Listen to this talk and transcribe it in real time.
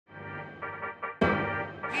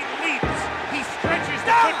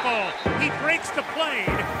football. He breaks the plane.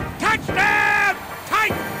 Touchdown!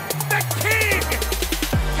 Titans! The king!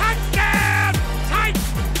 Touchdown!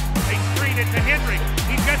 Titans! They screen it to Henry.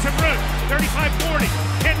 He's got some room. 35-40.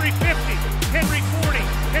 Henry 50. Henry 40.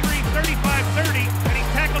 Henry 35-30. And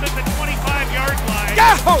he's tackled at the 25-yard line.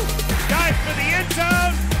 Go! Dive for the end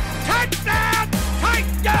zone. Touchdown!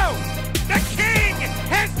 Titans! Go! The king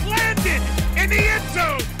has landed in the end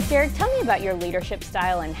zone. Derrick, tell me about your leadership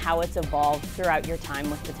style and how it's evolved throughout your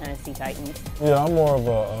time with the Tennessee Titans. Yeah, I'm more of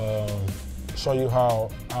a show you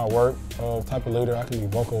how I work type of leader. I can be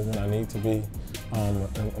vocal when I need to be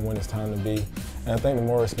and when it's time to be. And I think the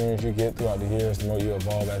more experience you get throughout the years, the more you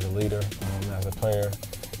evolve as a leader, as a player,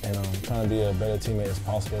 and trying to be a better teammate as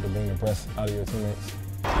possible to bring the best out of your teammates.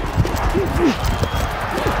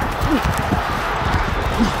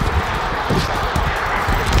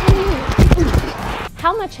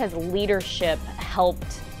 How much has leadership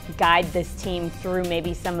helped guide this team through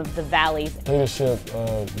maybe some of the valleys? Leadership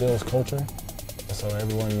builds culture, so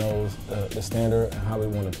everyone knows the standard and how we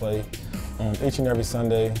want to play. Each and every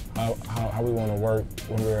Sunday, how we want to work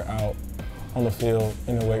when we're out on the field,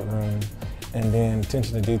 in the weight room, and then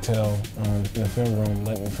attention to detail in the film room,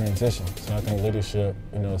 letting them transition. So I think leadership,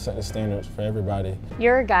 set the standards for everybody.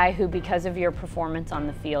 You're a guy who, because of your performance on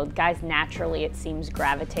the field, guys naturally, it seems,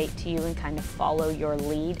 gravitate to you and kind of follow your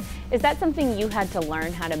lead. Is that something you had to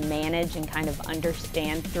learn how to manage and kind of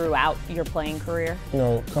understand throughout your playing career?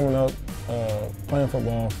 Coming up, playing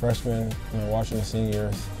football, freshman, watching the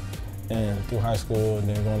seniors, and through high school, and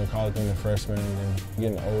then going to college being a freshman, and then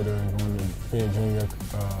getting older and going to be a junior,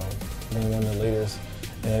 being one of the leaders.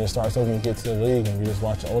 And it starts over when you get to the league and you just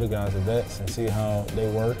watch the older guys, the vets, and see how they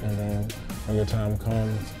work. And then when your time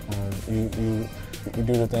comes, you do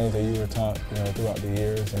the things that you were taught throughout the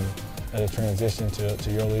years, and at a transition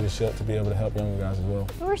to your leadership to be able to help younger guys as well.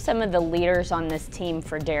 Who are some of the leaders on this team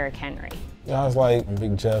for Derrick Henry? Guys like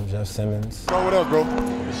Big Jeff Simmons. Start with us, bro.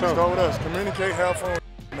 Start with us. Communicate, have fun,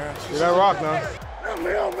 man. Get that rock now. I'm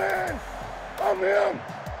him, man. I'm him.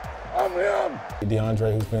 I'm him.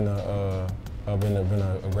 DeAndre, who's been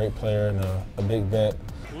a great player and a big vet.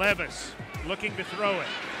 Levis looking to throw it.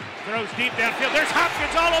 Throws deep downfield. There's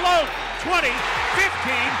Hopkins all alone. 20,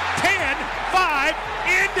 15, 10, 5,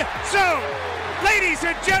 end zone. Ladies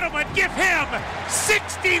and gentlemen, give him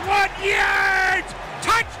 61 yards.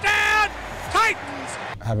 Touchdown, Titans.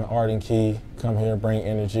 Having Art and Key come here, bring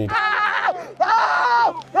energy.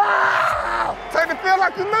 Take the field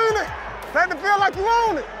like you mean it. Take the field like you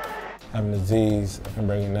own it. Having Aziz and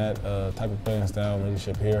bringing that type of playing style and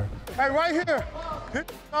leadership here. Hey, right here,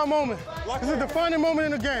 hit our moment. This is a defining moment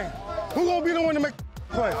in the game. Who's gonna be the one to make the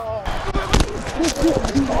play?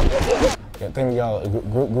 I think we got a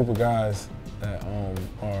group of guys that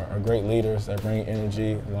are great leaders that bring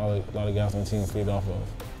energy, and a lot of guys on the team feed off of.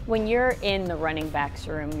 When you're in the running backs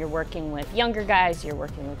room, you're working with younger guys, you're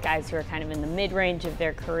working with guys who are kind of in the mid-range of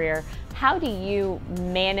their career. How do you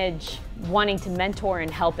manage wanting to mentor and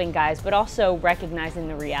helping guys, but also recognizing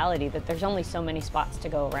the reality that there's only so many spots to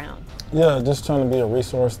go around? Yeah, just trying to be a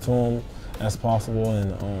resource to them as possible,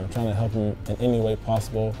 and trying to help them in any way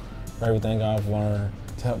possible for everything I've learned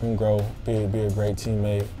to help them grow, be a great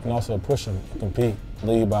teammate, and also push them to compete.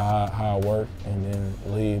 Lead by how I work, and then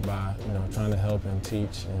lead by trying to help and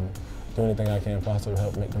teach and do anything I can possibly to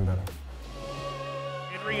help make them better.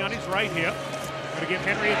 Henry on his right hip. Going to give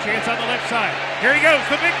Henry a chance on the left side. Here he goes,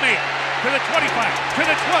 the big man. To the 25, to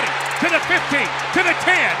the 20, to the 15, to the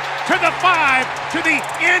 10, to the 5, to the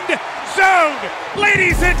end zone.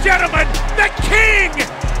 Ladies and gentlemen, the king!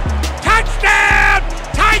 Touchdown,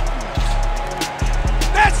 Titans!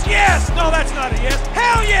 That's yes! No, that's not a yes.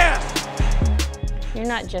 Hell yes! You're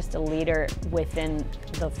not just a leader within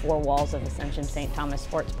the four walls of Ascension St. Thomas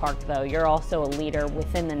Sports Park, though. You're also a leader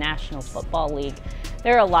within the National Football League.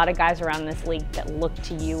 There are a lot of guys around this league that look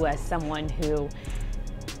to you as someone who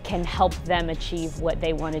can help them achieve what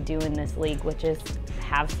they want to do in this league, which is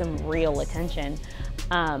have some real attention.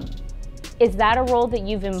 Is that a role that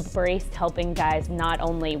you've embraced, helping guys not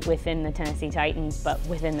only within the Tennessee Titans, but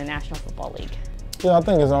within the National Football League? Yeah, I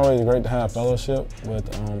think it's always great to have fellowship with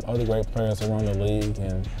other great players around the league,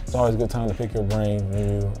 and it's always a good time to pick your brain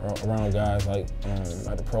when you're around guys like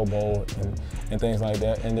the Pro Bowl and things like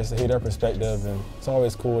that, and just to hear their perspective. And it's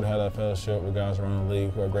always cool to have that fellowship with guys around the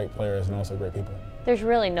league who are great players and also great people. There's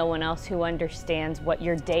really no one else who understands what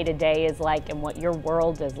your day-to-day is like and what your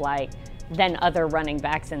world is like than other running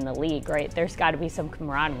backs in the league, right? There's got to be some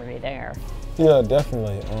camaraderie there. Yeah,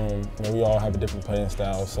 definitely. We all have a different playing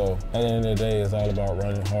style, so at the end of the day, it's all about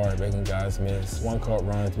running hard, making guys miss. One-cut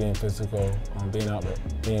runs, being physical,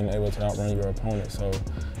 being able to outrun your opponent. So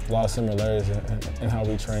a lot of similarities in how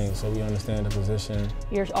we train, so we understand the position.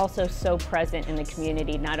 You're also so present in the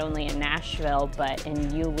community, not only in Nashville, but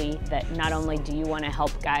in Yulee, that not only do you want to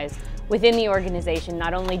help guys within the organization,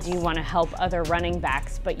 not only do you want to help other running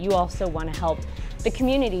backs, but you also want to help the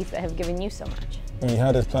communities that have given you so much. When you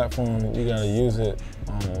have this platform, you got to use it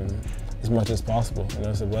as much as possible. You know,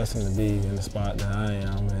 it's a blessing to be in the spot that I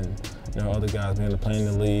am, and other guys being able to play in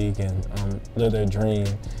the league and live their dream.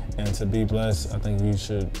 And to be blessed, I think you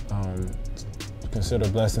should consider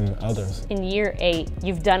blessing others. In year 8,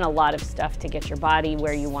 you've done a lot of stuff to get your body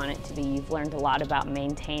where you want it to be. You've learned a lot about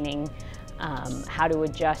maintaining, how to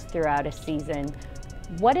adjust throughout a season.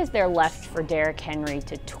 What is there left for Derrick Henry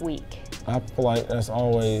to tweak? I feel like there's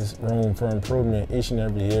always room for improvement each and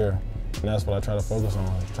every year, and that's what I try to focus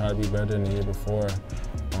on. Try to be better than the year before,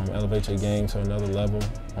 elevate your game to another level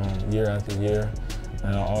year after year,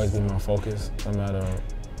 and that'll always be my focus, no matter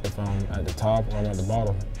if I'm at the top or I'm at the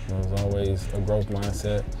bottom. There's always a growth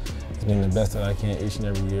mindset. It's being the best that I can each and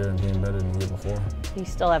every year and being better than the year before. You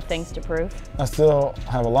still have things to prove? I still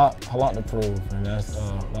have a lot to prove, and that's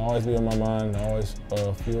that'll always be on my mind, always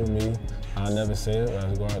fuel me. I never say it, but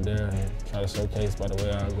I go out there and try to showcase by the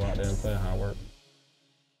way I go out there and play and how I work.